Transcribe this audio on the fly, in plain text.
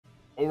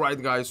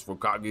Alright guys,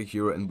 RoKage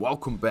here and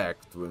welcome back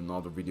to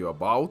another video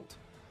about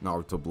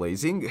Naruto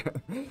Blazing.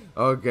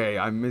 Okay,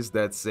 I missed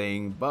that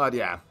saying, but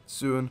yeah,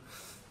 soon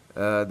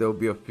there'll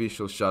be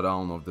official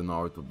shutdown of the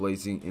Naruto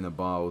Blazing in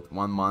about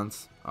 1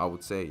 month, I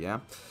would say,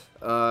 yeah.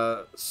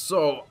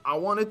 So I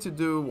wanted to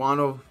do one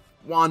of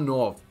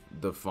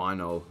the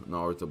final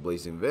Naruto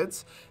Blazing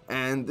vids,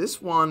 and this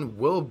one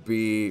will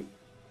be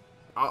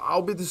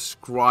I'll be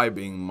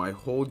describing my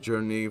whole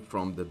journey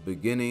from the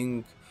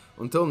beginning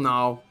until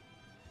now,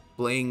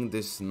 playing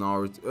this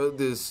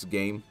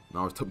game,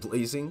 Naruto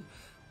Blazing.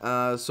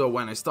 So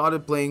when I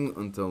started playing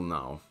until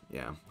now,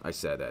 yeah, I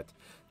said that.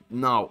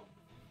 Now,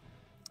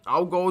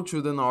 I'll go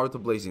through the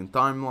Naruto Blazing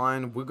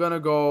timeline. We're gonna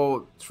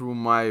go through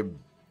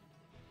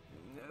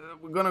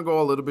we're gonna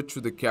go a little bit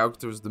through the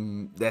characters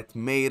that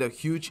made a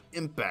huge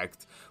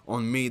impact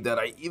on me, that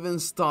I even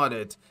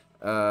started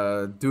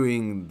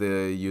doing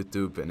the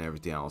YouTube and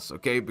everything else,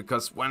 okay?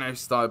 Because when I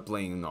started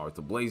playing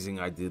Naruto Blazing,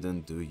 I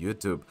didn't do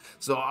YouTube,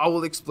 so I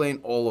will explain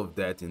all of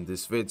that in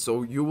this vid,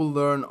 so you will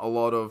learn a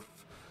lot of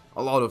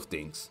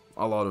things,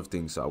 I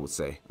would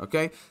say,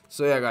 okay?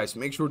 So yeah guys,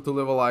 make sure to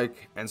leave a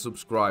like and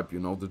subscribe, you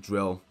know the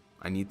drill,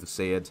 I need to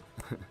say it.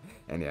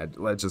 And yeah,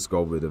 let's just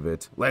go with the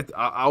vid.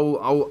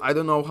 I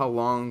don't know how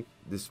long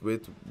this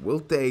vid will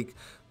take,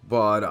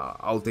 but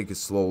I'll take it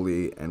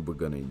slowly and we're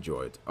gonna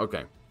enjoy it,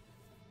 okay?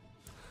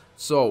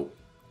 So,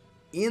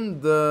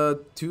 in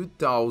the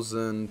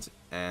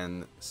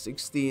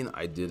 2016,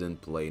 I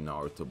didn't play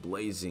Naruto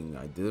Blazing.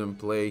 I didn't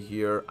play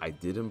here.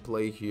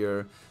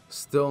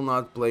 Still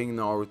not playing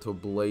Naruto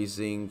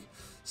Blazing.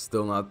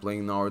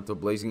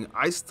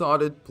 I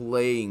started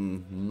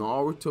playing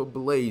Naruto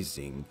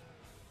Blazing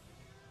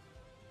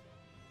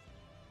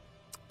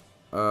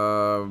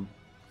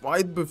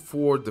right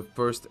before the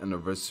first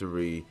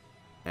anniversary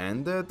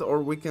ended,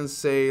 or we can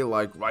say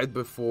like right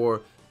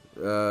before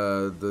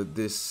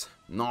this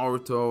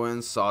Naruto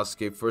and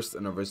Sasuke first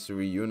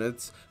anniversary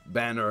units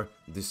banner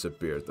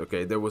disappeared.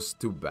 Okay, there was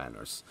 2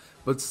 banners,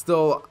 but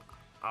still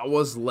I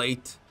was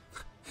late.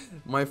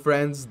 My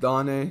friends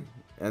Dane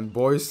and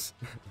Boyce,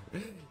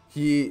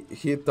 he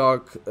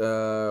talked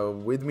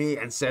with me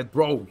and said,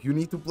 bro, you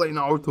need to play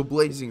Naruto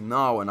Blazing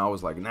now, and I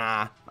was like,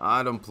 nah,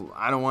 I don't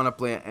want to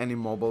play any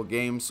mobile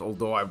games,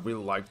 although I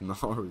really liked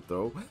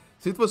Naruto.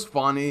 So it was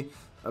funny,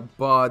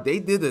 but they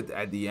did it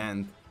at the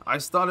end. I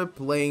started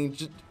playing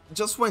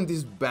just when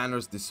these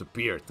banners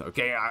disappeared,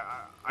 okay?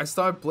 I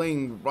started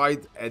playing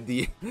right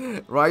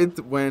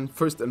when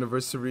first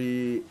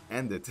anniversary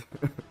ended.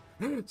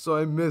 So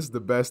I missed the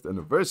best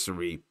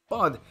anniversary,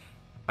 but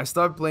I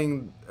started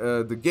playing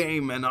the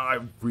game and I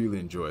really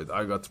enjoyed it.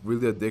 I got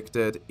really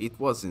addicted, it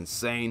was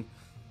insane.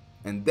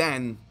 And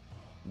then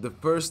the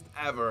first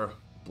ever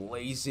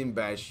Blazing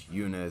Bash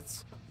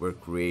units were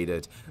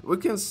created. We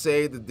can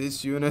say that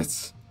these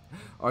units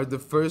are the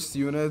first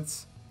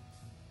units,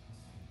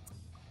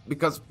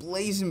 because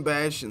Blazing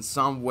Bash in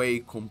some way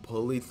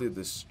completely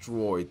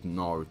destroyed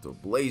Naruto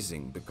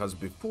Blazing, because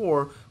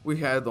before we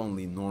had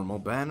only normal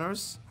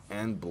banners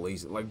and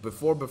Blazing, like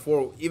before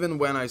even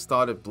when I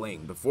started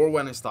playing,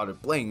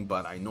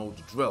 but I know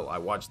the drill, I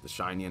watched the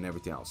shiny and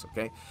everything else,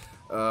 okay?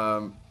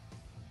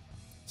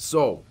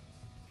 So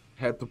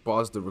had to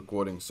pause the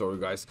recording, sorry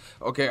guys.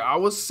 Okay, I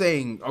was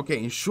saying,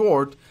 okay, in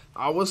short,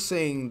 I was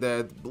saying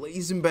that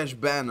Blazing Bash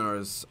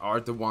banners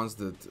are the ones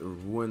that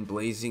ruin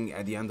Blazing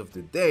at the end of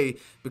the day,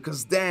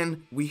 because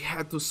then we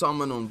had to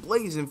summon on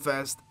Blazing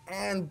Fest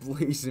and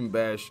Blazing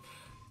Bash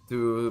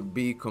to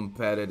be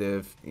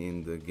competitive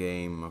in the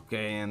game,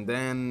 okay? And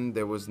then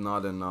there was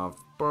not enough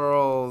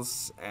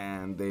pearls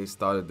and they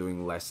started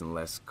doing less and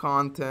less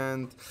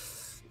content.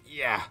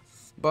 Yeah,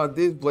 but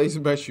this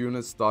Blazing Bash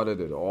unit started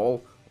it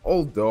all.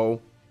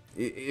 Although,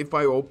 if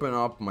I open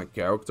up my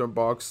character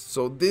box,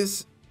 so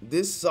this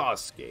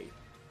Sasuke,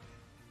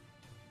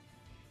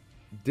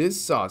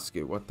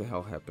 what the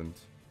hell happened?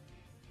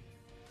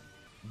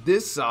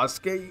 This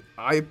Sasuke,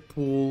 I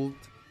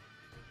pulled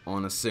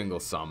on a single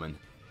summon.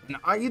 And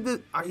I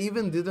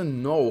even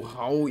didn't know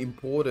how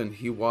important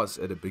he was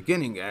at the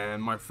beginning,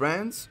 and my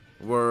friends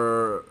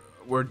were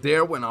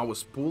there when I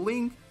was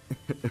pulling.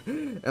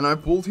 And I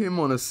pulled him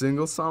on a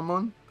single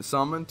summon.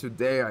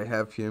 Today I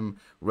have him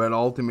Red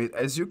Ultimate.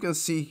 As you can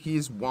see,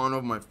 he's one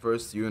of my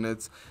first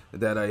units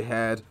that I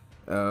had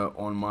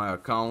on my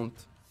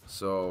account.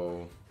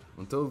 So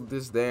until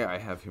this day I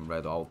have him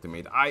Red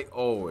Ultimate. I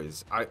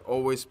always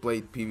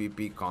played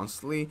PvP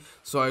constantly,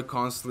 so I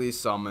constantly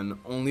summon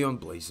only on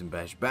Blazing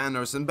Bash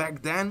banners. And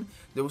back then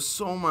there was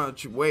so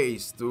much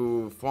ways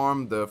to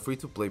farm the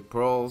free-to-play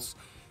pearls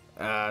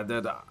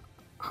that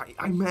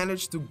I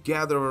managed to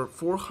gather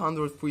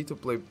 400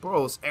 free-to-play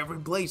pearls every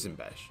Blazing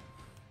Bash.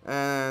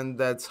 And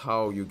that's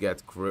how you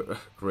get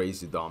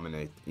crazy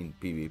dominate in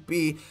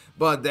PvP.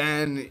 But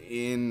then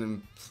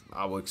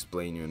I will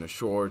explain you in a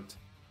short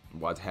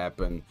what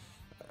happened.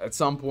 At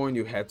some point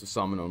you had to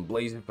summon on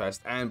Blazing Fest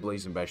and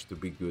Blazing Bash to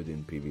be good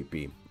in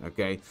PvP,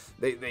 okay?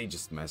 They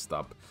just messed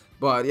up.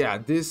 But yeah,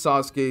 this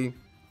Sasuke,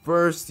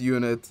 first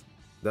unit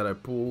that I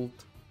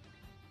pulled,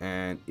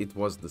 and it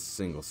was the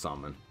single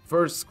summon.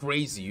 first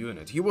crazy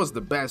unit. He was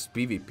the best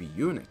PvP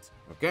unit,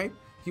 okay?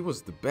 He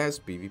was the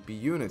best PvP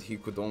unit. He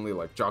could only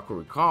like Chaco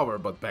recover,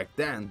 but back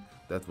then,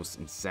 that was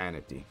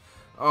insanity.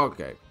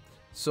 Okay,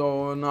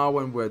 so now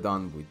when we're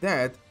done with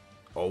that,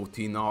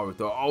 OT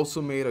Naruto also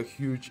made a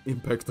huge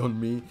impact on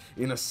me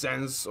in a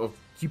sense of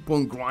keep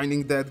on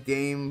grinding that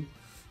game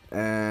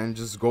and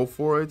just go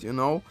for it, you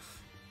know.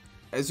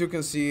 As you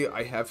can see,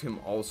 I have him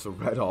also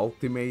Red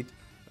Ultimate,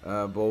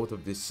 both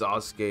of this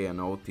Sasuke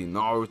and OT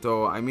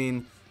Naruto. I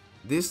mean,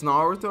 this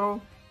Naruto,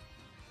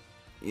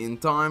 in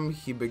time,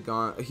 he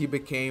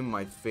became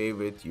my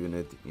favorite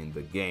unit in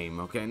the game.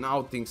 Okay,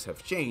 now things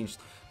have changed,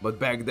 but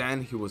back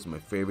then he was my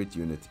favorite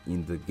unit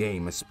in the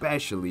game,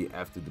 especially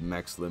after the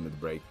max limit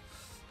break.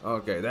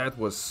 Okay, that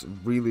was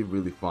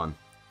really fun.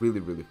 Really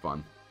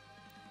fun.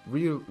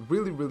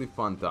 Really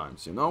fun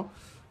times, you know?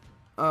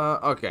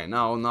 Okay,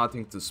 now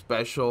nothing too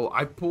special.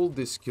 I pulled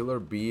this Killer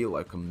Bee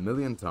like a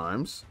million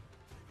times.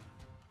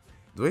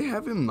 Do I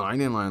have him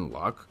 99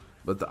 luck?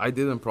 But I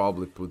didn't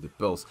probably put the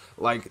pills.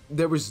 Like,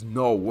 there is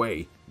no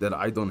way that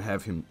I don't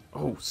have him.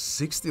 Oh,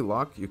 60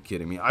 luck? You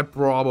kidding me? I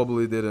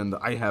probably didn't.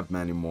 I have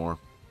many more.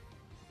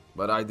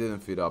 But I didn't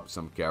fit up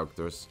some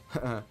characters.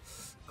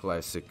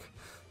 Classic.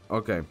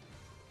 Okay.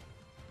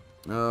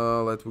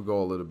 Let me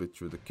go a little bit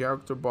through the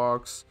character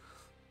box.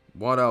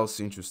 What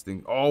else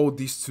interesting? Oh,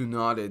 this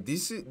Tsunade.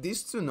 This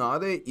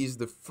Tsunade is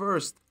the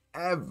first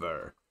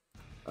ever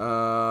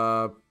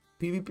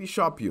PvP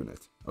shop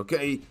unit.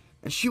 Okay?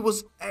 And she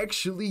was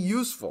actually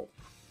useful.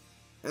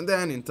 And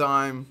then in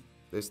time,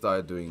 they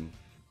started doing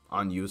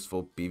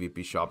unuseful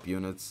PvP shop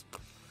units.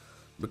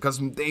 Because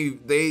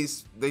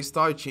they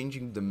started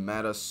changing the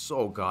meta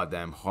so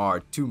goddamn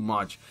hard, too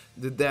much.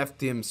 The dev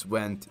teams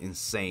went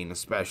insane,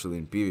 especially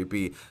in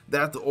PvP.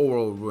 That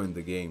overall ruined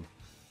the game.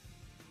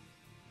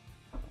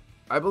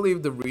 I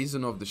believe the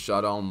reason of the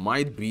shutdown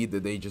might be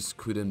that they just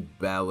couldn't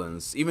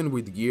balance, even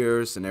with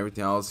gears and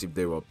everything else, if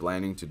they were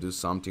planning to do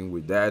something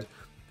with that.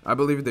 I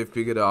believe they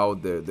figured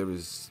out that there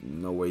is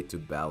no way to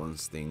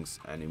balance things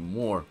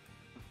anymore.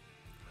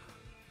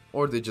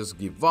 Or they just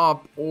give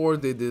up, or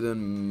they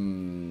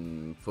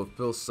didn't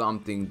fulfill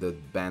something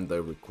that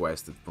Bandai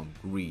requested from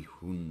Gree,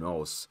 who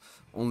knows.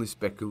 Only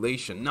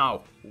speculation.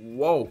 Now,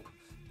 whoa,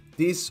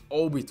 this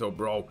Obito,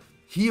 bro,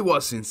 he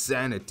was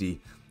insanity.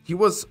 He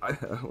was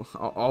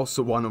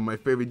also one of my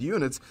favorite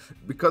units,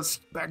 because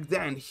back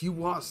then he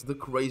was the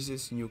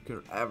craziest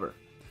nuker ever.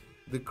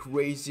 The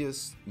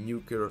craziest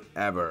nuker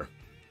ever.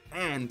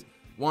 And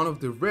one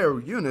of the rare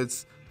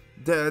units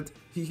that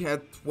he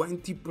had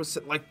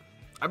 20%, like,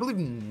 I believe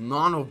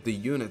none of the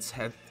units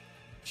had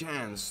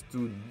chance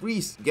to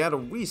get a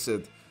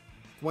reset,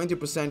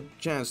 20%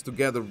 chance to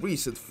get a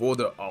reset for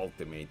the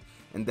ultimate.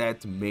 And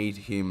that made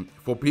him,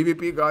 for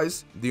PvP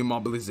guys, the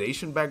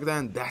immobilization back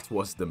then, that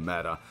was the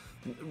meta.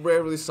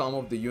 Rarely some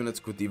of the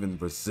units could even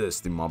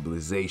resist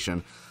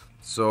immobilization.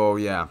 So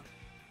yeah,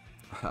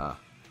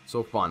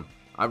 so fun.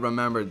 I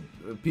remember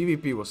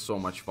PvP was so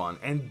much fun.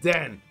 And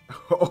then,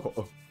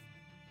 oh,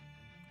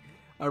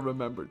 I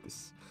remember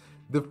this.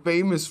 The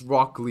famous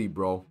Rock Lee,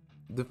 bro.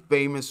 The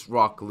famous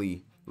Rock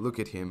Lee. Look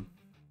at him.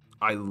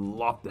 I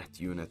love that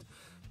unit.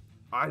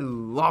 I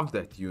love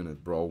that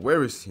unit, bro.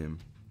 Where is him?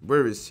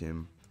 Where is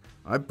him?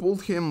 I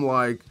pulled him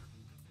like...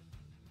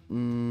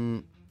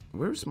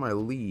 where's my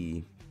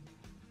Lee?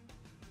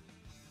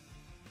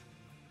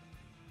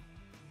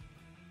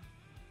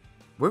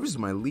 Where is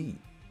my Lee?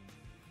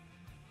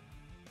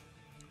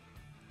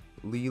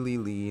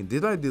 Lee.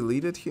 Did I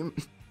deleted him?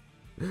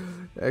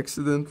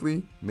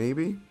 Accidentally?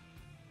 Maybe?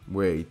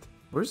 Wait.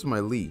 Where's my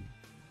Lee?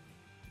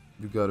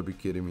 You gotta be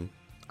kidding me.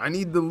 I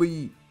need the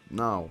Lee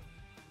now.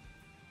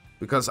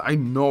 Because I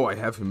know I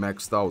have him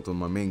maxed out on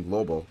my main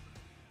global.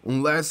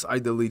 Unless I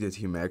deleted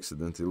him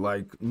accidentally.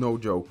 Like, no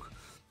joke.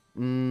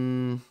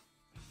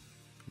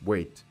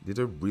 Wait. Did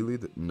I really?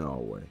 No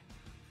way.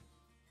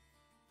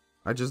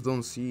 I just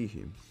don't see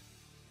him.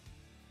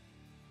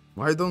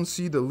 I don't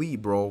see the Lee,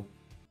 bro.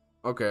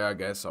 Okay, I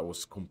guess I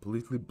was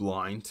completely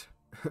blind.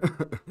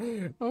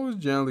 I was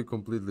generally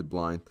completely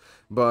blind.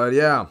 But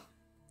yeah,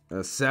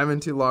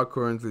 70 luck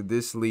currently.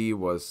 This Lee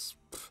was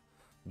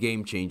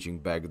game-changing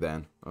back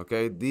then.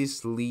 Okay,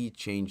 this Lee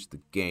changed the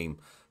game.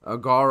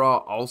 Gara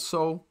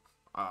also,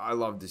 I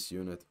love this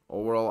unit.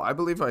 Overall, I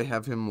believe I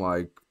have him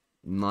like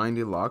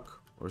 90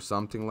 luck or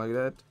something like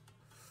that.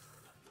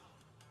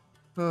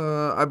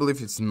 I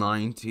believe it's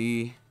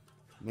 90.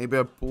 Maybe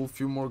I pull a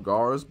few more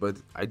Garas, but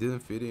I didn't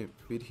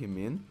fit him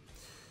in.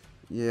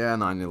 Yeah,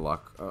 90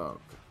 luck. Okay.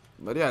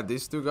 But yeah,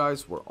 these two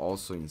guys were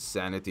also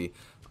insanity.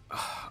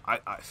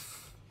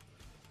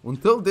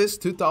 Until this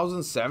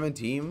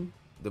 2017,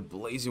 the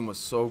Blazing was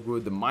so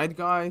good. The Might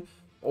guy,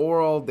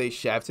 overall, they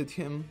shafted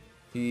him.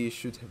 He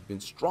should have been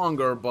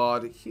stronger,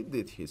 but he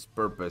did his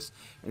purpose.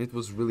 And it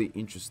was really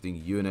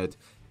interesting unit.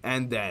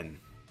 And then,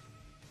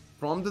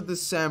 from the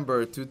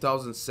December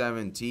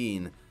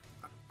 2017,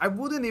 I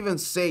wouldn't even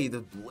say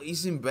that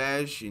Blazing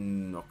Bash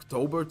in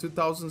October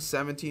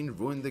 2017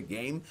 ruined the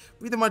game.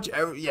 Pretty much,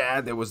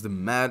 yeah, there was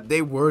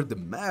they were the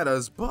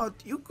metas, but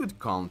you could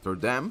counter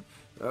them.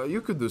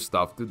 you could do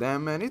stuff to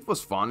them, and it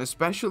was fun,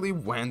 especially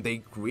when they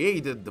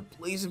created the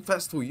Blazing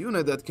Festival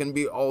unit that can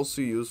be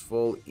also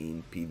useful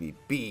in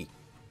PvP.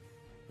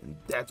 And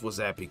that was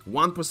epic.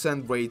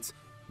 1% rates,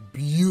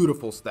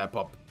 beautiful step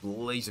up,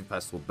 Blazing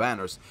Festival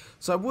banners.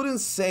 So I wouldn't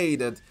say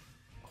that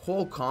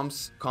whole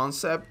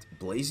concept,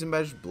 Blazing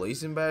Bash,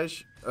 Blazing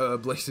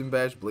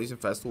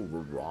Festival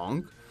were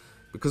wrong,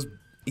 because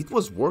it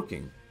was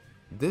working.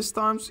 This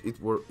times it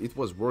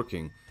was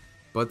working.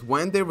 But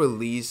when they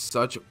release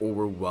such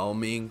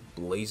overwhelming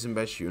Blazing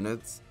Bash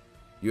unit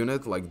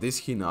like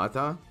this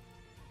Hinata,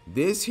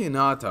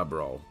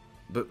 bro.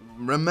 But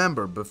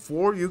remember,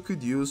 before you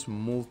could use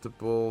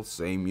multiple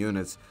same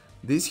units,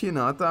 this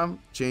Hinata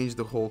changed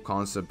the whole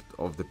concept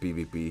of the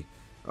PvP.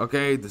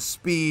 Okay, the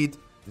speed,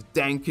 the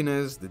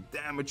tankiness, the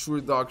damage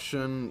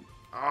reduction.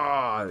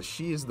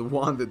 She is the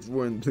one that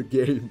ruined the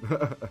game.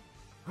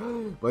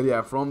 But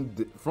yeah, from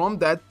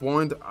that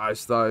point, I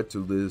started to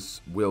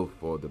lose will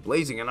for the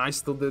Blazing, and I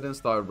still didn't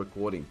start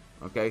recording,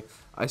 okay?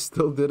 I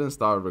still didn't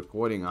start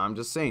recording. I'm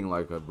just saying,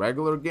 like a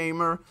regular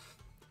gamer,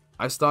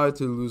 I started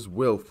to lose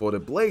will for the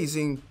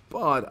Blazing,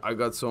 but I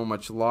got so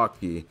much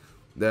lucky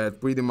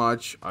that pretty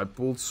much I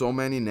pulled so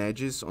many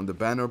Neges on the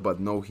banner, but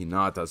no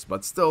Hinatas.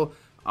 But still,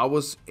 I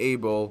was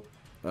able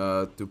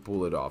to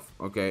pull it off,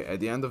 okay? At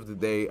the end of the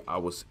day, I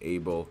was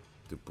able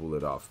to pull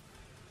it off.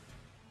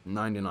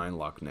 99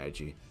 luck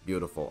Neji.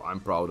 Beautiful. I'm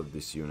proud of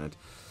this unit.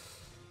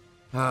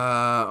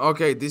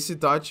 Okay, this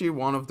Itachi,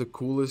 one of the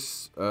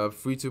coolest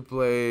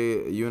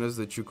free-to-play units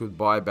that you could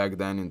buy back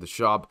then in the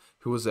shop.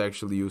 He was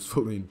actually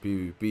useful in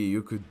PvP.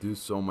 You could do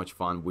so much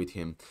fun with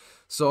him.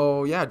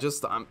 So yeah,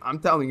 just I'm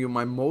telling you,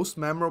 my most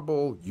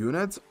memorable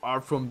units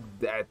are from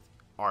that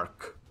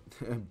arc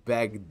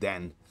back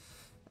then.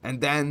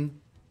 And then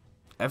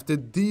after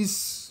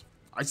this,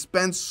 I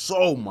spent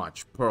so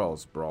much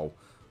pearls, bro,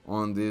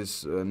 on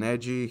this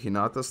Neji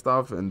Hinata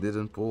stuff and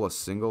didn't pull a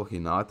single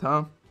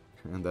Hinata,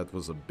 and that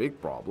was a big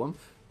problem.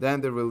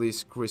 Then they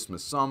released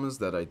Christmas summons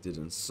that I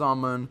didn't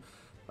summon.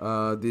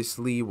 This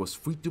Lee was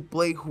free to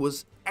play, who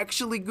was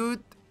actually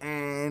good,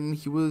 and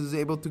he was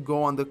able to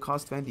go on the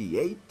cost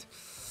 28.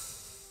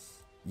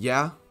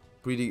 Yeah,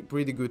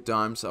 pretty good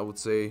times, I would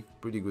say.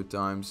 Pretty good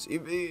times.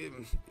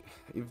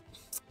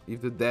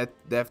 If the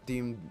dev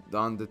team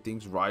done the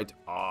things right,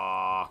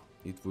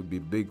 it would be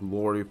big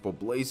glory for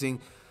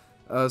Blazing.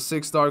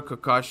 6-star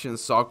Kakashi and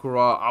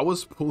Sakura. I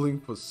was pulling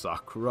for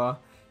Sakura,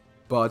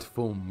 but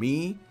for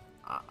me,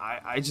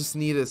 I just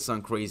needed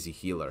some crazy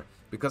healer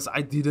because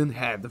I didn't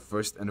have the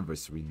first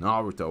anniversary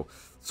Naruto.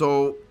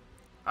 So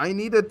I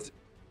needed...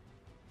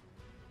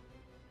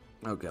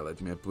 Okay,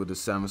 let me put the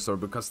 7-star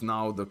because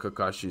now the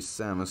Kakashi is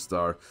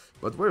 7-star.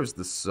 But where's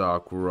the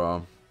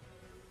Sakura?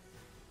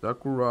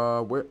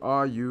 Sakura, where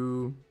are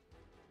you?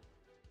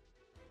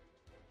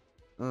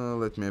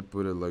 Let me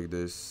put it like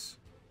this.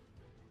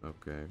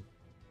 Okay.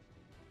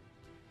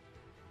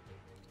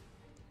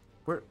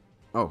 Where?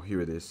 Oh, here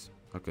it is.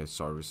 Okay,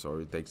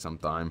 sorry, take some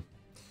time.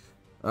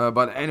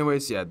 But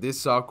anyways, yeah,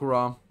 this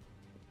Sakura,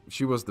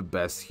 she was the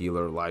best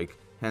healer, like,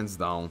 hands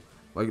down.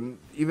 Like,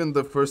 even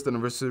the first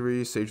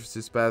anniversary Sage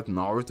Resist Path,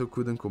 Naruto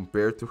couldn't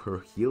compare to her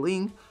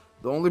healing.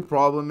 The only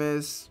problem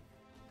is,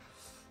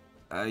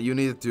 you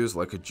needed to use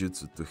like a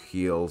jutsu to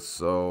heal,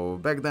 so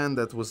back then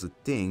that was a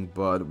thing,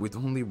 but with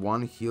only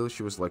one heal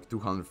she was like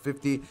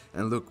 250,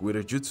 and look, with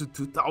a jutsu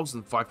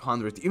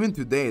 2500, even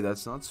today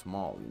that's not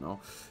small, you know.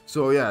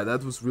 So yeah,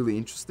 that was really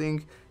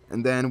interesting.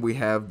 And then we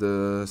have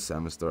the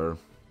 7-star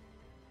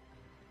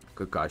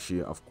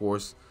Kakashi, of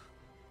course,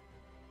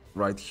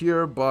 right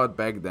here, but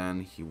back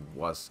then he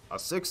was a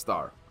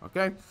 6-star,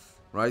 okay?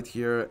 Right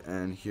here,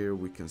 and here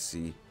we can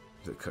see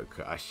the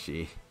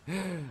Kakashi.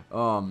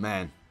 Oh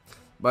man.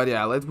 But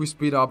yeah, let me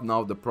speed up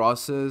now the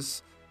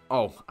process.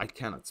 Oh, I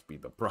cannot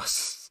speed the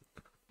process.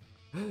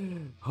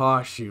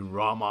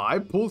 Hashirama, I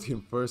pulled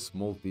him first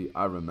multi,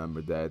 I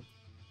remember that.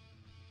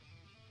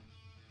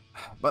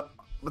 But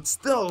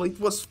still, it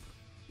was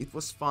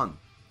fun.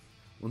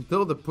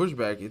 Until the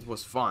pushback, it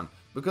was fun.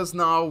 Because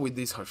now with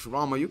this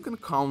Hashirama, you can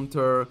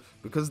counter.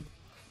 Because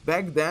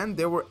back then,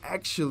 they were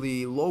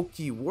actually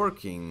low-key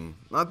working.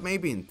 Not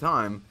maybe in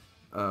time,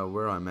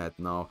 where I'm at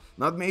now.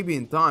 Not maybe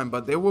in time,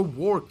 but they were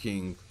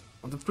working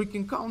on the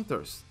freaking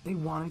counters. They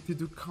wanted to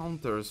do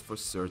counters for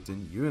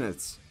certain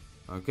units.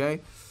 Okay?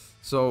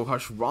 So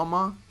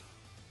Hashirama,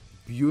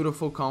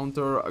 beautiful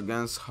counter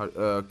against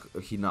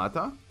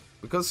Hinata.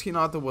 Because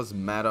Hinata was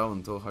meta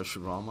until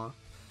Hashirama.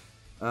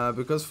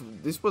 Because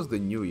this was the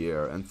new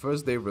year, and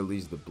first they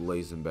released the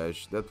Blazing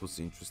Bash. That was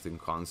an interesting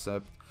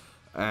concept.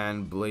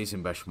 And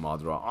Blazing Bash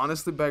Madara.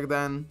 Honestly, back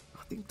then,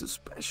 I think the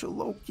special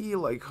low-key,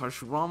 like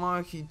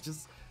Hashirama, he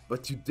just...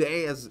 But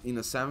today, as in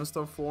a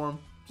 7-star form,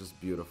 just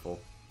beautiful.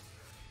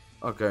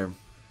 Okay.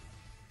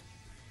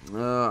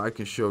 I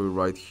can show you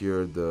right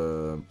here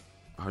the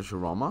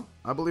Hashirama.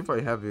 I believe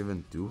I have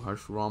even 2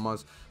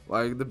 Hashiramas.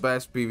 Like, the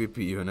best PvP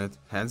unit,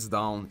 hands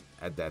down,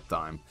 at that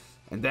time.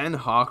 And then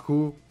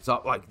Haku,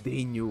 so like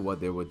they knew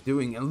what they were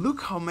doing. And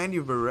look how many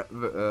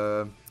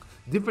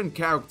different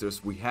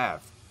characters we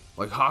have.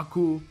 Like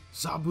Haku,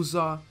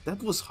 Zabuza,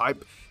 that was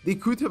hype. They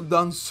could have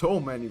done so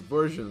many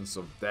versions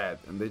of that,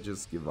 and they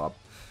just give up.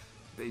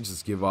 They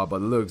just give up.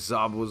 But look,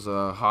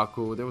 Zabuza,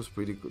 Haku, they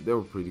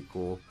were pretty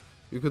cool.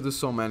 You could do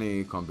so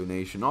many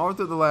combination.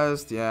 Naruto the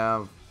Last,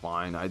 yeah,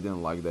 fine. I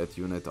didn't like that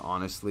unit,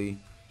 honestly.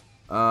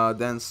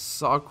 Then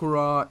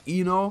Sakura,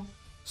 Ino.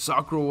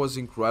 Sakura was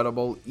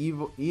incredible.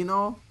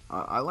 Ino,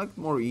 I liked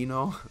more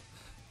Ino.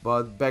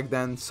 But back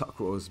then,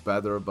 Sakura was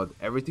better, but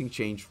everything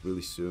changed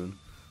really soon.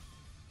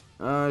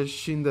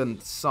 Shinden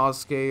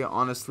Sasuke,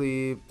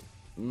 honestly,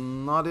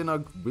 not in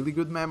a really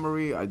good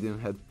memory. I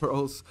didn't have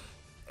pearls.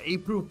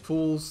 April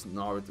Fools,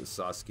 Naruto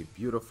Sasuke,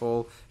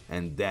 beautiful.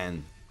 And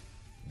then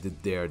the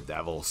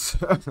Daredevils.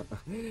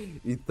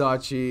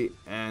 Itachi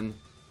and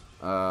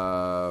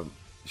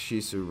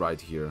Shisu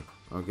right here.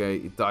 Okay,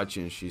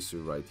 Itachi and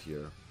Shisu right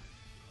here.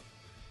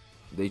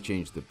 They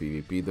changed the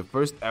PvP. The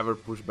first ever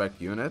pushback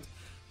unit.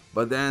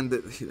 But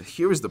then,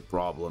 here's the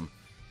problem.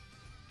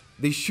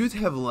 They should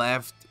have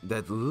left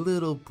that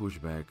little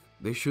pushback.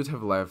 They should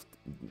have left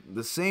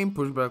the same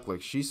pushback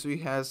like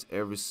Shisui has.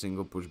 Every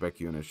single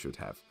pushback unit should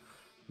have.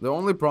 The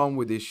only problem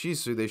with this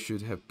Shisui, they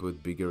should have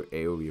put bigger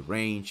AoE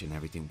range and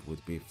everything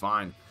would be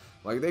fine.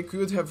 Like, they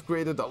could have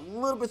created a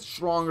little bit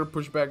stronger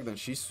pushback than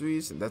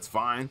Shisui's, and that's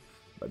fine.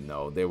 But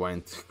no, they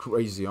went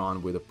crazy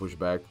on with the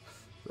pushback.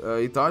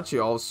 Itachi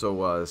also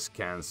was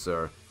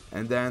Cancer.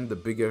 And then the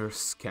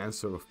biggest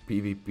Cancer of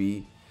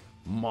PvP,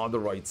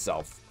 Madara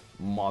itself.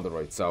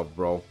 Madara itself,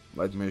 bro.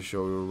 Let me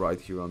show you right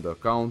here on the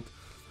account.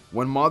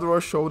 When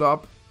Madara showed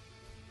up,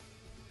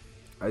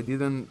 I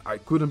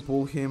couldn't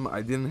pull him.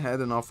 I didn't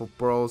have enough of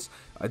pearls.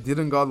 I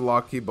didn't got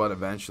lucky, but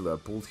eventually I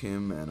pulled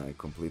him and I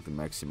completely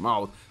maxed him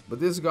out. But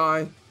this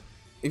guy,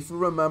 if you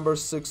remember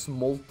 6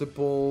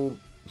 multiple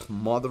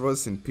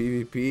Madaras in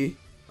PvP,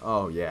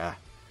 oh yeah,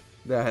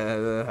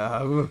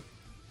 that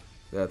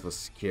was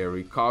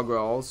scary. Kaguya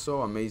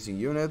also, amazing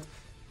unit.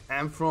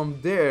 And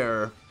from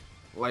there,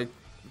 like,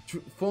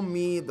 for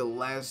me, the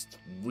last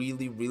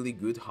really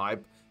good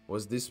hype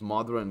was this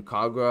Madara and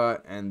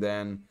Kaguya, and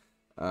then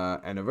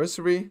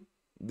Anniversary.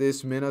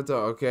 This Minato,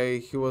 okay,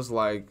 he was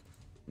like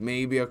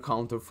maybe a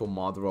counter for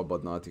Madara,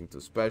 but nothing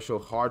too special.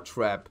 Heart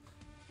Trap,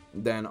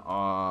 then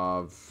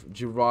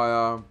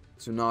Jiraiya,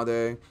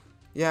 Tsunade.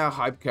 Yeah,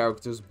 hype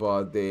characters,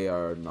 but they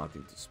are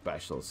nothing too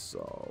special,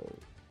 so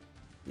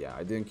yeah,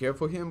 I didn't care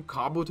for him.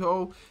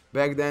 Kabuto,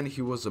 back then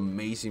he was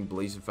amazing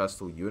Blazing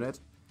Festival unit,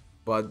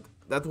 but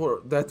that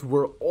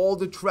were all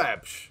the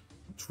traps.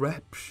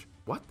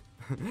 What?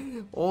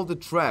 All the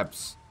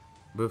traps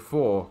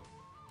before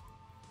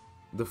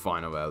the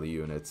Final Valley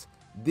units.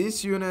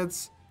 These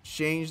units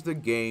changed the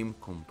game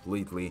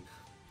completely.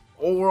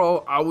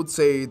 Overall, I would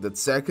say that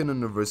second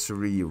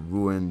anniversary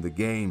ruined the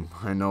game.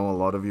 I know a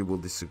lot of you will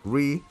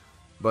disagree,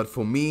 but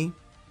for me,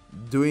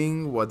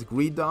 doing what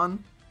Greed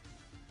done,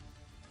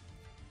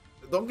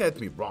 don't get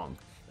me wrong,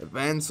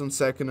 events on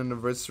second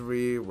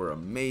anniversary were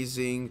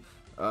amazing.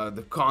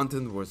 The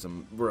content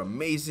were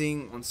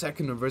amazing. On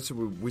second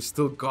anniversary, we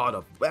still got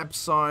a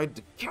website,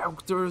 the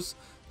characters,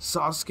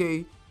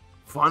 Sasuke,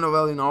 Final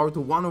Valley Naruto,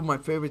 one of my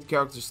favorite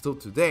characters still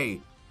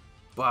today.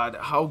 But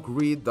how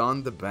Greed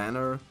done the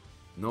banner,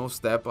 no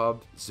step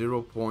up,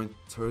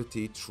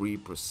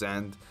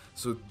 0.33%.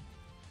 So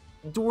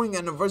during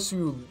anniversary,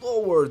 you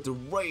lower the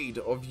rate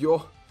of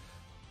your,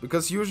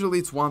 because usually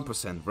it's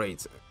 1%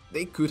 rates.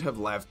 They could have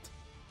left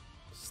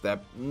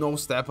no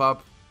step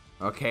up.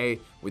 Okay,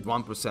 with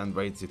 1%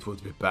 rates it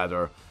would be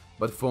better,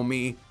 but for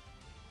me,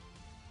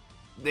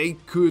 they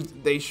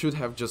should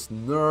have just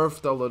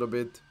nerfed a little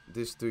bit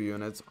these 2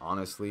 units,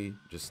 honestly,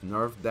 just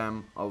nerfed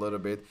them a little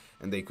bit,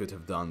 and they could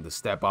have done the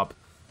step up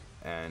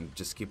and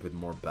just keep it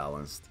more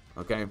balanced,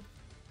 okay?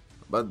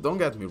 But don't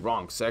get me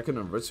wrong, second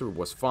anniversary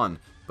was fun,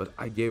 but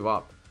I gave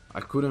up.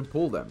 I couldn't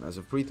pull them as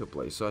a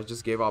free-to-play, so I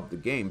just gave up the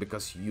game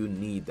because you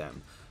need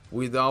them.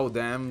 Without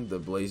them, the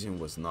Blazing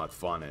was not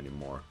fun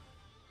anymore.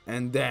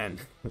 And then,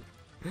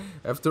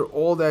 after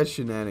all that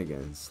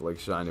shenanigans, like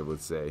Shiny would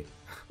say,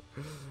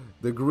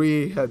 the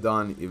Greed had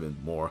done even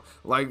more.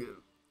 Like,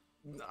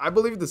 I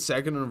believe the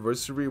second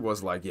anniversary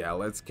was like, yeah,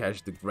 let's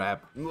cash the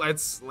grab.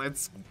 Let's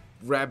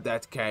grab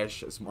that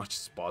cash as much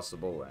as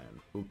possible, and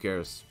who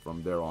cares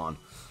from there on.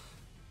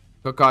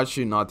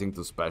 Kakashi, nothing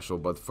too special,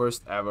 but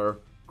first ever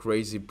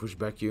crazy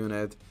pushback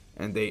unit,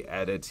 and they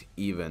added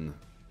even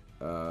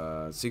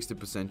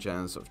 60%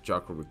 chance of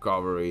chakra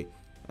recovery,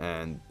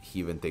 and he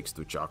even takes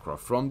 2 chakra.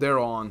 From there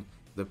on,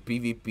 the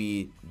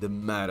PvP, the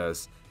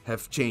metas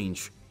have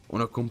changed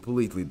on a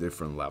completely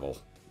different level.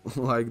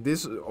 Like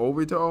this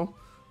Obito,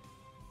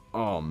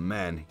 oh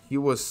man, he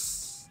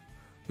was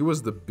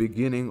the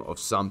beginning of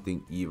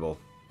something evil,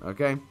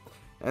 okay?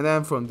 And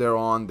then from there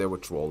on, they were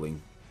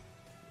trolling.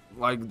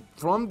 Like,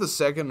 from the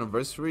second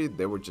anniversary,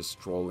 they were just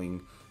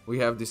trolling. We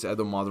have this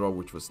Edo Madara,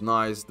 which was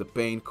nice. The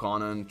Pain,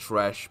 Conan,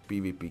 trash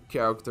PvP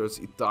characters.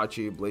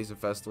 Itachi, Blazing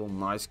Festival,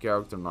 nice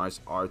character, nice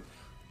art,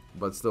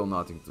 but still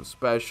nothing too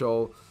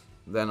special.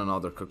 Then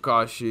another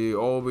Kakashi,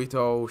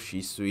 Obito,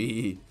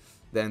 Shisui.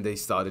 Then they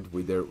started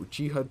with their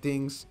Uchiha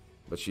things.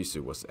 but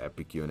Shisu was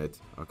epic unit,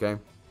 okay?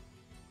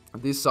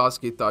 This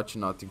Sasuke Itachi,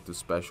 nothing too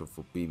special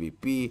for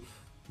PvP.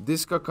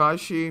 This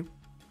Kakashi,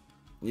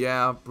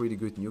 yeah, pretty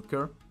good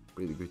nuker.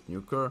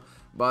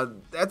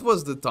 But that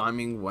was the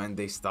timing when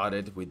they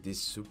started with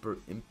these super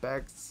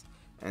impacts.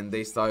 And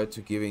they started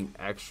to giving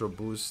extra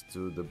boost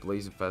to the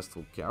Blazing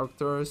Festival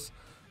characters.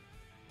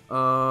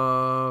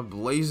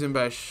 Blazing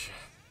Bash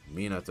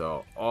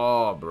Minato.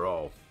 Oh,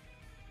 bro.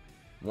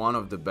 One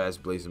of the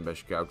best Blazing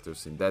Bash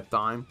characters in that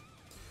time.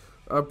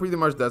 Pretty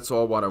much that's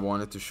all what I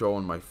wanted to show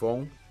on my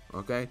phone.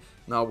 Okay,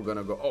 now we're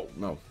gonna go. Oh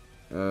no,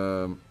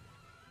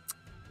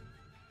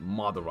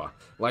 Madara.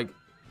 Like,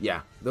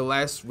 yeah, the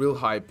last real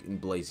hype in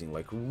Blazing,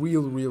 like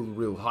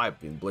real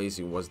hype in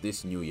Blazing was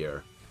this new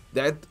year.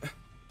 That,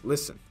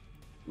 listen.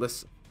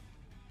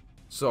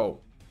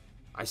 So,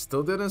 I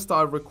still didn't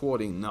start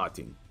recording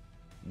nothing.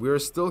 We're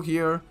still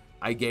here.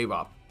 I gave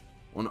up.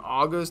 On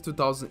August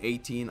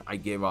 2018, I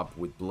gave up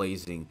with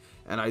Blazing,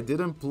 and I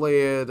didn't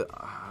play it.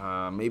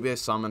 Maybe I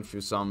summoned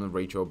few summon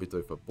Rage Obito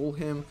if I pull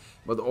him,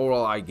 but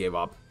overall I gave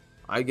up.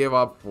 I gave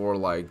up for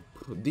like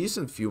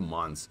decent few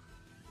months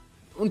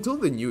until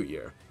the new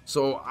year.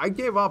 So I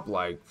gave up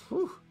like,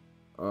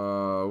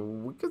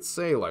 we could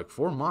say like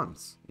 4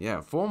 months.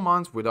 Yeah, 4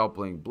 months without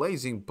playing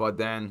Blazing, but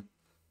then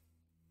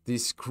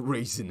this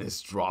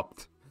craziness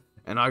dropped,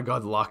 and I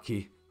got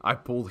lucky. I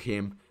pulled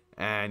him.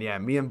 And yeah,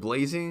 me and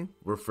Blazing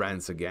were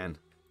friends again.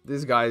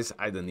 These guys,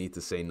 I don't need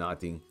to say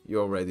nothing. You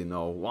already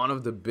know. One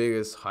of the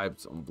biggest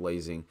hypes on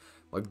Blazing.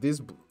 Like this,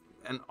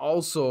 and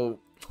also,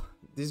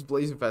 this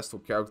Blazing Festival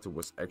character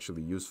was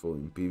actually useful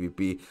in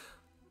PvP.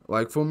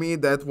 Like for me,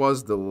 that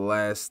was the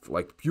last,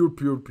 like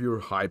pure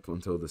hype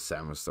until the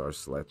 7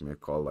 stars, let me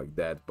call it like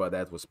that. But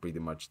that was pretty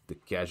much the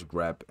cash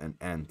grab and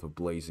end of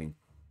Blazing.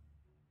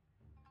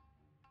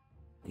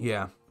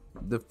 Yeah,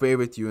 the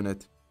favorite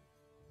unit.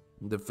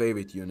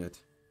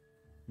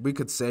 We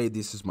could say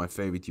this is my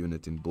favorite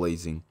unit in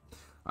Blazing.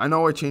 I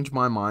know I changed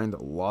my mind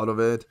a lot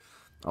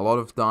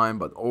of time,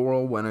 but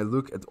overall, when I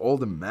look at all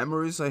the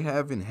memories I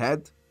have in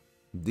head,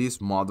 this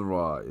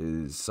Madara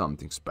is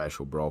something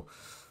special, bro.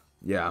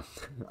 Yeah,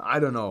 I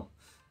don't know.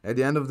 At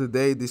the end of the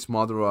day, this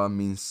Madara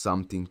means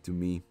something to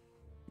me.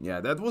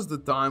 Yeah, that was the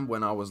time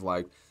when I was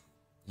like,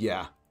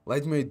 yeah,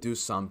 let me do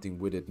something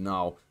with it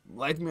now.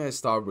 Let me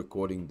start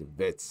recording the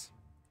vids.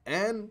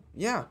 And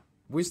yeah,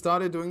 we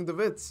started doing the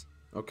vids,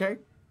 okay?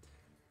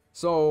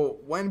 So,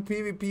 when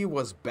PvP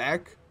was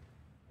back,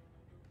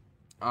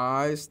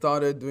 I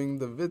started doing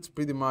the vids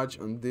pretty much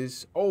on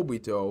this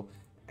Obito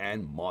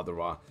and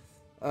Madara.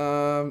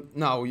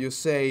 Now, you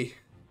say,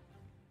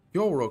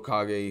 yo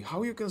RoKage,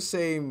 how you can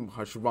say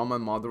Hashirama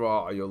and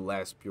Madara are your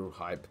last pure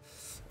hype?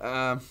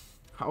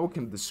 How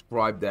can I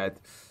describe that?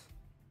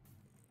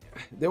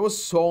 There was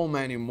so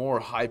many more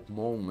hype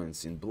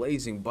moments in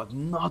Blazing, but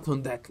not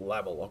on that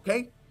level,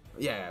 okay?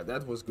 Yeah,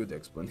 that was good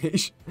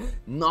explanation.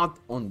 Not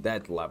on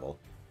that level.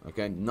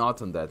 Okay,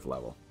 not on that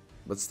level.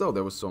 But still,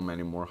 there was so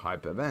many more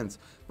hype events.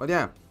 But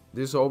yeah,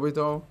 this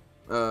Obito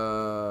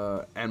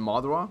and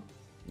Madara,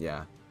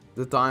 yeah,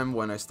 the time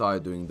when I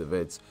started doing the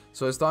vids.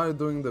 So I started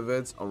doing the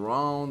vids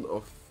around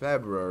of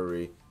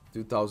February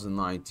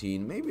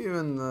 2019. Maybe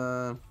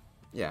even,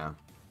 yeah,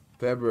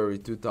 February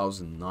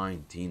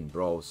 2019,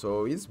 bro.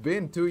 So it's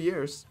been 2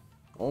 years.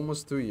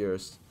 Almost 2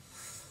 years.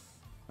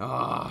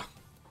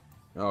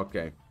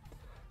 Okay.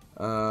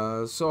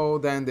 So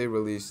then they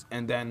released,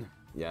 and then...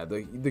 yeah,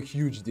 the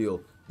huge deal,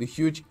 the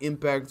huge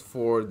impact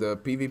for the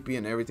PvP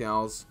and everything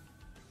else,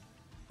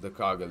 the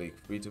Kage League,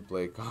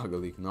 free-to-play Kage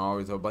League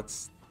Naruto. But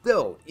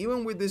still,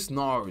 even with this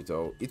Naruto,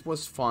 it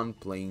was fun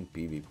playing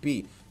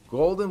PvP.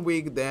 Golden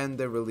Week, then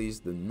they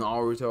released the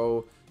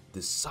Naruto,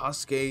 the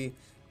Sasuke,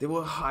 they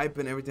were hype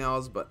and everything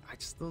else, but I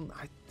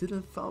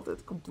didn't felt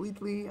it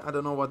completely. I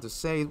don't know what to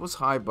say. It was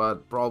hype,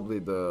 but probably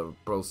the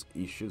pros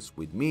issues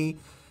with me.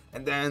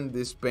 And then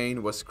this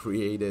pain was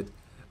created.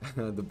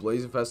 The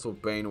Blazing Festival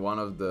Pain, one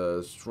of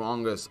the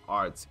strongest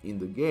arts in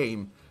the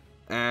game,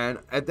 and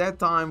at that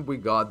time we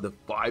got the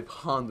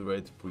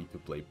 500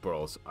 free-to-play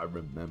pearls. I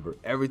remember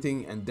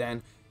everything, and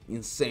then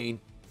insane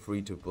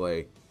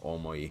free-to-play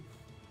Omoi.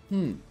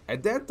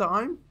 At that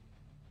time,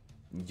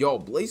 yo,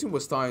 Blazing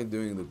was starting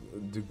doing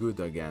the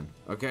good again.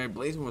 Okay,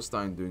 Blazing was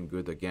starting doing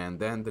good again.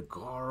 Then the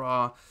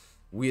Gara,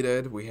 we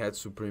had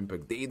Super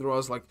Impact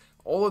Daedras, like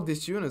all of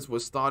these units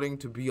was starting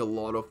to be a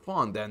lot of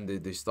fun. Then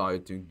they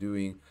started to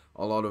doing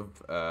a lot of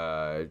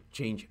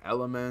change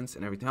elements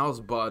and everything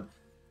else, but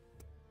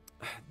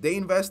they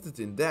invested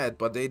in that,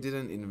 but they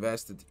didn't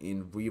invest it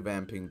in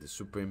revamping the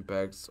Super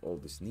Impacts, all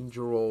this Ninja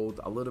Road,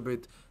 a little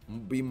bit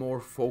be more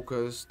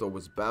focused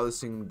towards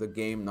balancing the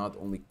game, not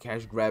only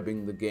cash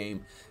grabbing the game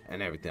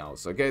and everything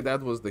else. Okay,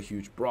 that was the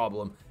huge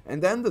problem.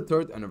 And then the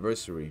 3rd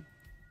anniversary.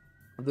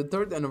 The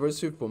 3rd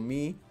anniversary for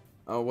me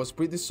was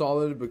pretty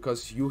solid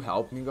because you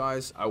helped me,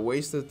 guys. I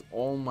wasted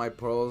all my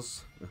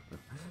pearls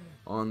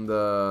on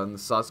the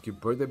Sasuke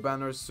birthday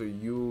banners, so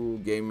you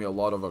gave me a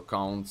lot of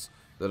accounts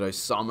that I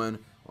summoned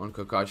on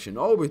Kakashi and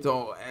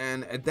Obito,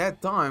 and at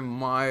that time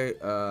my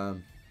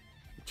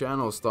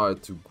channel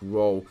started to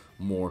grow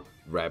more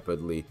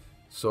rapidly.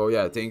 So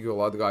yeah, thank you a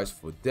lot, guys,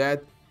 for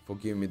that, for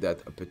giving me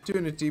that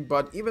opportunity.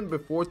 But even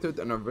before 3rd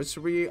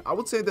anniversary, I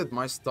would say that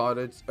my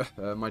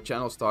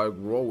channel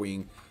started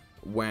growing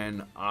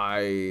when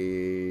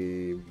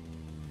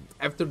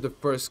after the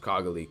first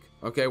Kage League,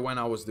 okay, when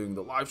I was doing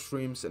the live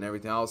streams and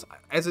everything else.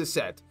 As I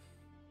said,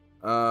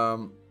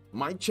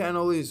 my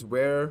channel is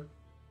where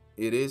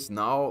it is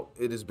now.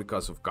 It is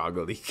because of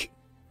Kage League.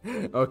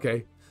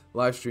 Okay,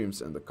 live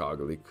streams and the Kage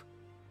League.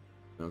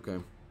 Okay,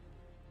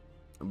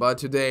 but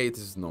today it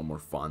is no more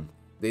fun.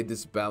 They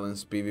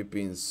disbalanced PvP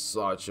in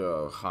such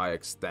a high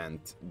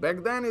extent.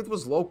 Back then it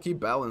was low-key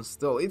balanced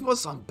still. It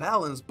was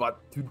unbalanced,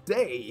 but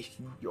today,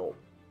 yo,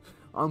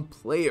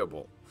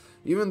 unplayable.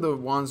 Even the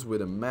ones with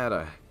a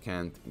meta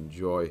can't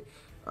enjoy.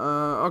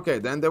 Okay,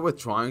 then they were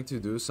trying to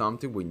do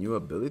something with new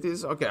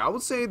abilities. Okay, I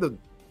would say that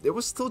they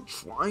were still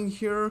trying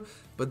here,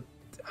 but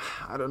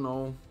I don't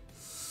know.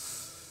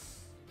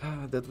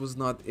 That was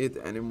not it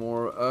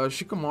anymore.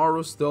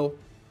 Shikamaru still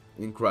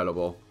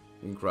incredible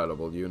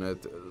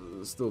unit,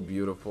 still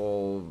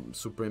beautiful.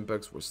 Super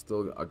Impacts were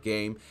still a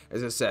game.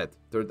 As I said,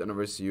 3rd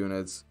anniversary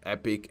units,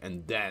 epic,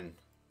 and then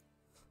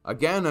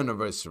again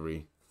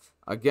anniversary.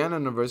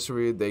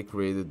 They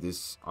created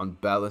this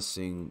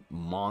unbalancing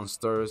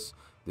monsters.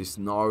 This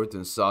Naruto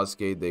and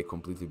Sasuke, they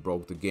completely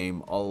broke the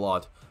game. A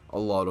lot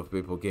of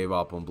people gave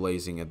up on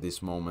Blazing at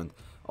this moment.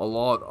 We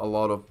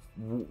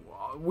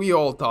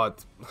all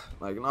thought,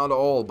 like, not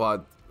all,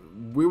 but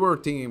we were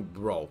thinking,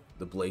 bro,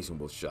 the Blazing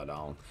will shut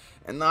down.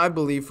 And I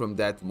believe from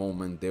that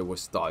moment they were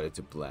started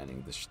to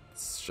planning the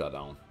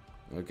shutdown.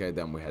 Okay,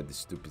 then we had the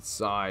stupid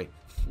Sai,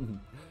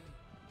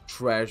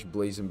 trash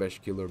Blazing Bash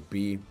Killer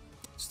B.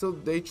 Still,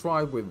 they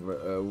tried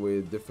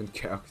with different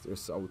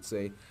characters, I would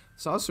say.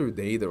 Sasori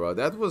Deidara,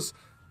 that was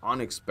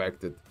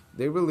unexpected.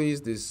 They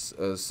released this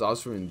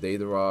Sasori and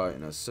Deidara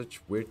in such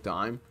weird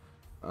time,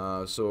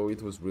 so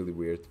it was really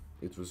weird.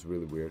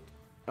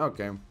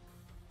 Okay.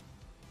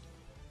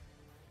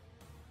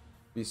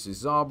 PC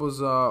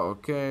Zabuza,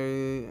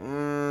 okay.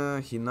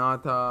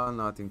 Hinata,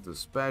 nothing too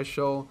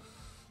special.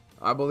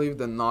 I believe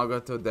the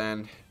Nagato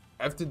then,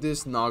 after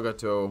this,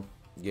 Nagato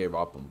gave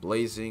up on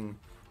Blazing.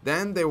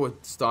 Then they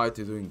would start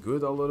doing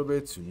good a little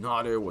bit.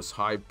 Tsunade was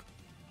hype.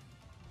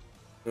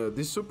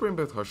 This Super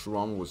Impact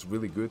Hashirama was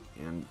really good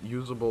and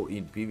usable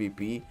in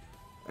PvP.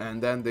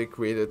 And then they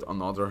created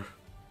another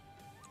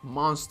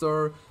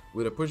monster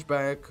with a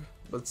pushback,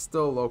 but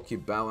still low-key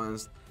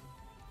balanced.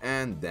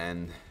 And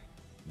then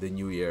the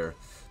new year.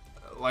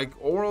 Like,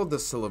 overall, the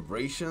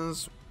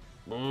celebrations,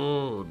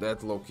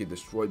 that low-key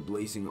destroyed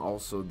Blazing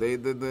also. They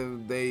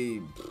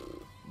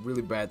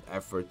really bad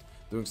effort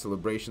doing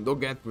celebration. Don't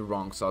get me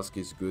wrong, Sasuke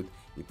is good,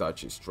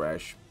 Itachi is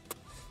trash.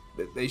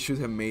 They should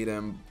have made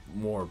them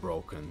more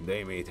broken.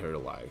 They made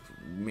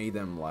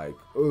them like,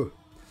 ugh.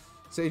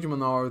 Sage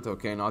Naruto,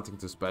 okay, nothing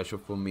too special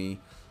for me.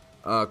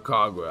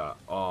 Kaguya,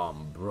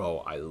 bro,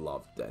 I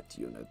loved that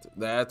unit.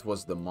 That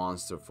was the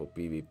monster for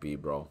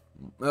PvP, bro.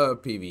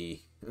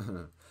 PvE,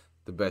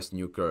 the best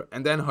nuker.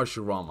 And then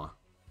Hashirama.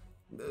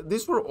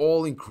 These were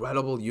all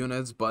incredible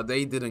units, but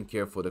they didn't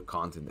care for the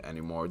content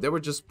anymore. They were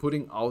just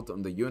putting out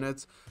on the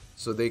units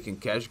so they can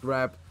cash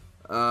grab.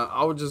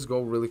 I would just go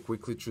really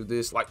quickly through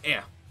this. Like,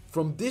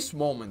 from this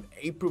moment,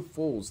 April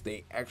Fools,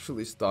 they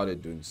actually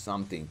started doing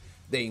something.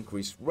 They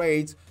increased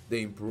rates,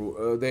 they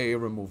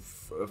remove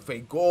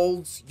fake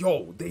golds.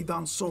 Yo, they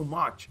done so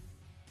much.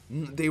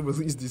 They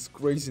released this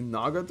crazy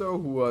Nagato,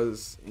 who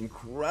was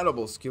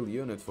incredible skill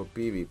unit for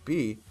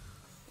PvP.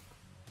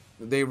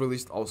 They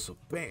released also,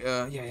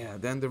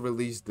 then they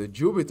released the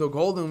Jubito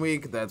Golden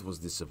Week. That was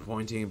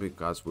disappointing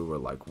because we were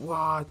like,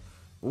 what?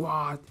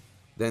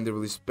 Then they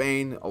released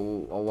Pain. A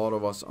lot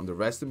of us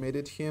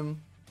underestimated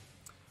him,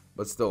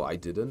 but still, I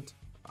didn't.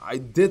 I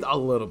did a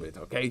little bit,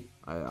 okay?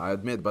 I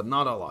admit, but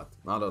not a lot.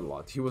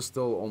 He was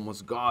still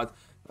almost God,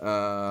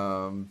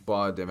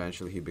 but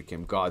eventually he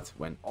became God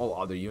when all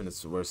other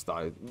units were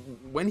started.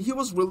 When he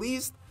was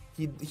released,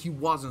 he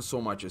wasn't so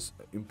much as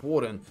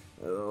important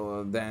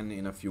than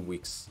in a few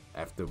weeks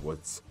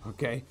afterwards,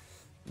 okay?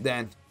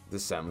 Then the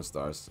 7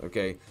 stars,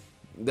 okay?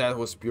 That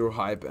was pure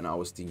hype, and I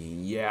was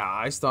thinking, yeah,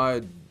 I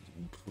started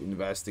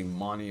investing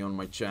money on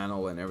my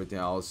channel and everything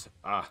else.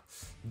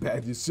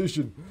 Bad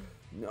decision.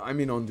 I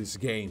mean, on this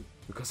game,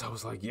 because I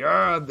was like,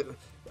 yeah,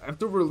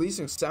 after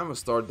releasing 7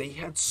 star, they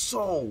had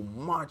so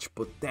much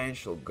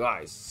potential,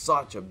 guys,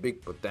 such a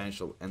big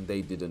potential, and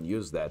they didn't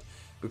use that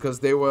because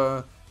they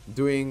were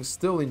doing,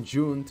 still in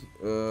June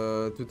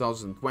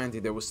 2020,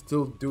 they were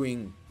still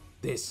doing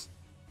this.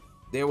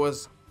 They were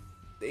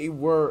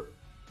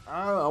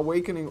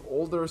awakening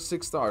older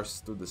 6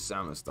 stars to the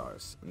 7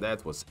 stars, and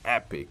that was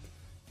epic.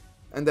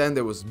 And then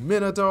there was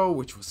Minato,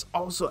 which was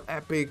also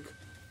epic.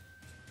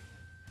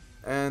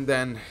 And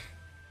then,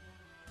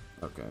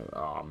 okay,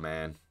 oh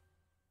man,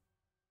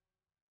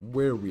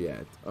 where we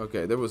at?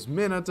 Okay, there was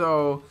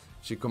Minato,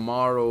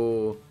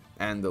 Shikamaru,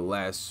 and the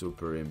last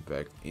Super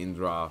Impact,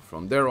 Indra.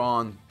 From there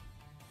on,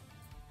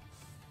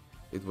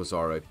 It was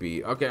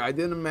RIP. Okay, I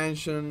didn't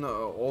mention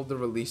all the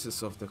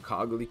releases of the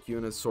Kagalik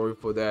unit. Sorry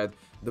for that.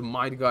 The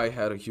Might Guy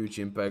had a huge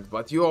impact,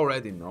 but you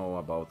already know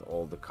about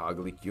all the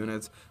Kagalik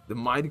units. The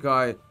Might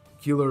Guy,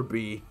 Killer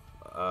Bee,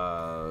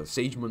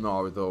 Sage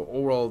Monardo.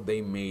 Overall, they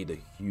made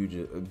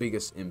a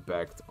biggest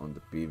impact on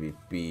the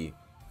PvP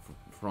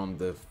from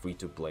the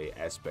free-to-play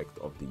aspect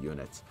of the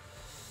units.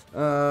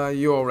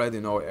 You already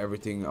know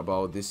everything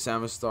about these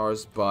 7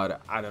 stars,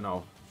 but I don't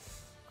know.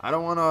 I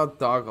don't want to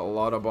talk a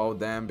lot about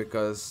them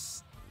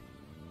because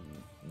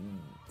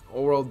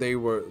overall they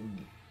were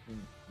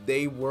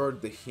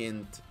the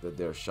hint that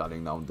they're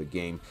shutting down the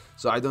game.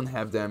 So I don't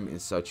have them in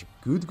such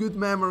good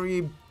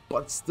memory,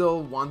 but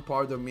still one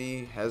part of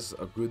me has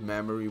a good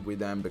memory with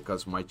them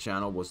because my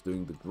channel was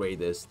doing the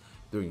greatest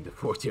during the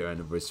 4th year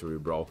anniversary,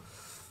 bro.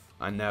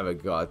 I never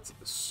got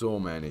so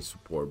many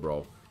support,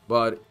 bro.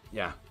 But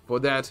yeah,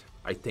 for that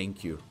I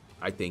thank you.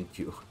 I thank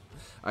you.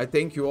 I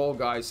thank you all,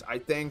 guys. I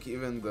thank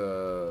even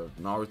the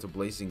Naruto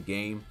Blazing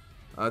game.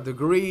 The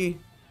Gree,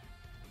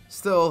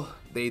 still,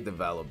 they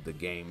developed the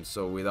game,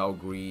 so without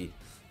Gree,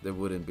 there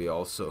wouldn't be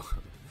also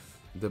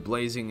the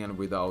Blazing, and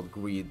without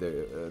Gree,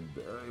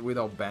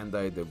 without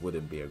Bandai, there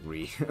wouldn't be a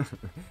Gree.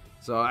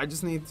 So I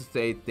just need to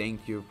say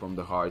thank you from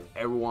the heart,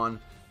 everyone.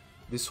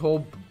 This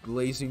whole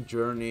Blazing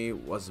journey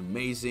was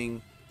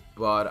amazing,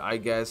 but I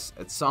guess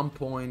at some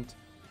point,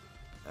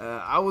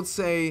 I would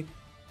say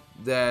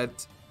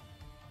that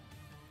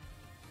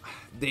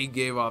they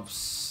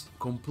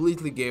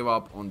completely gave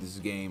up on this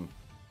game.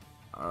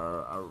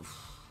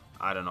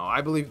 I don't know.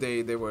 I believe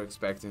they were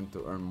expecting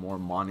to earn more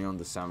money on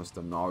the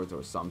 7-star Naruto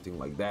or something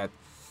like that.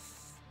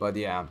 But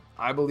yeah,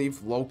 I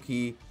believe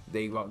low-key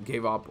they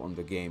gave up on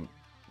the game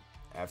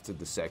after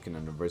the 2nd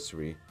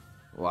anniversary.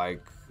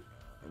 Like,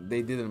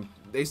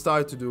 they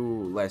started to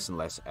do less and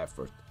less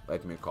effort,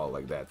 let me call it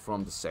like that,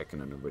 from the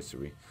 2nd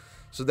anniversary.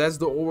 So that's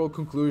the overall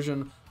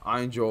conclusion.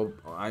 I enjoy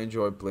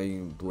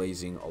playing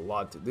Blazing a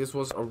lot. This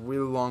was a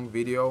really long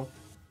video.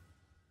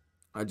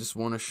 I just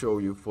want to show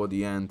you for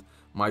the end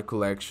my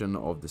collection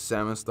of the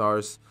 7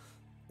 stars,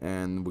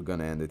 and we're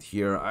gonna end it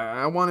here.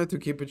 I wanted to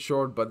keep it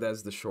short, but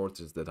that's the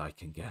shortest that I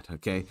can get,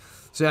 okay?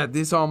 So yeah,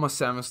 these are my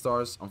 7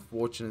 stars.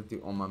 Unfortunately,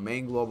 on my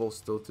main global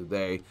still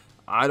today,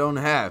 I don't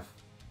have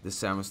the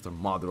 7-star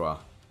Madara.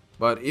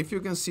 But if you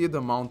can see the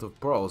amount of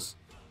pearls,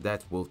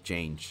 that will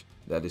change.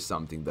 That is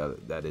something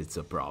that it's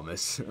a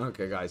promise.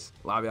 Okay, guys,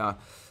 love ya.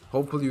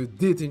 Hopefully you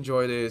did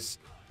enjoy this.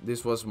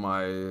 This was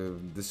my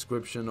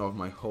description of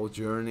my whole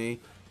journey,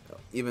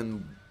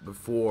 even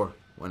before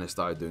when I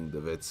started doing the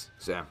vids.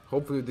 So yeah,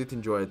 hopefully you did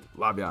enjoy it.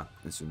 Love ya,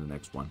 and see you in the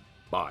next one.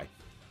 Bye.